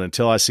baseball. And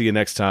until I see you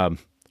next time,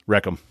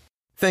 wreck 'em.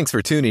 Thanks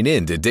for tuning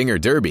in to Dinger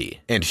Derby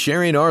and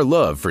sharing our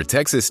love for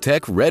Texas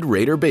Tech Red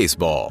Raider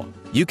baseball.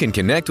 You can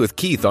connect with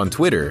Keith on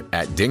Twitter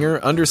at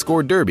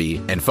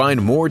Dinger_Derby and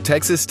find more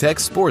Texas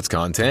Tech sports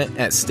content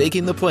at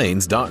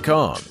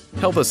StakingThePlains.com.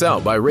 Help us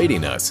out by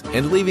rating us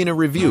and leaving a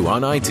review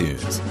on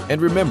iTunes.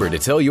 And remember to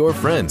tell your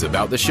friends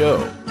about the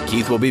show.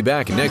 Keith will be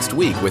back next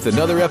week with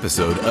another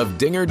episode of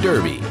Dinger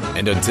Derby.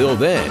 And until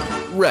then,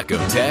 wreck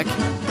 'em, Tech.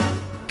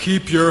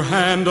 Keep your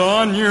hand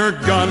on your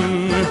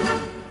gun.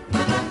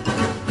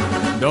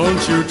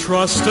 Don't you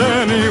trust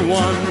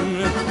anyone.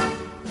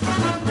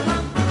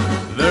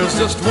 There's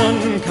just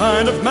one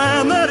kind of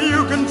man that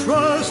you can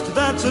trust.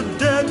 That's a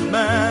dead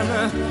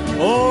man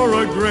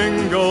or a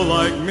gringo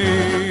like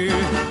me.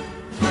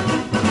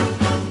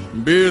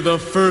 Be the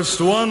first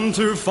one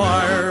to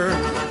fire.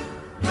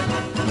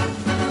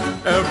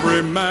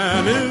 Every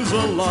man is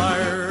a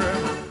liar.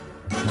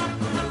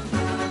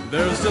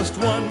 There's just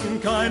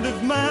one kind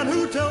of man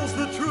who tells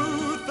the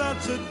truth.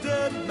 That's a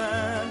dead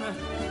man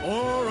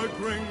or a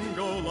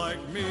gringo like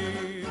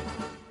me.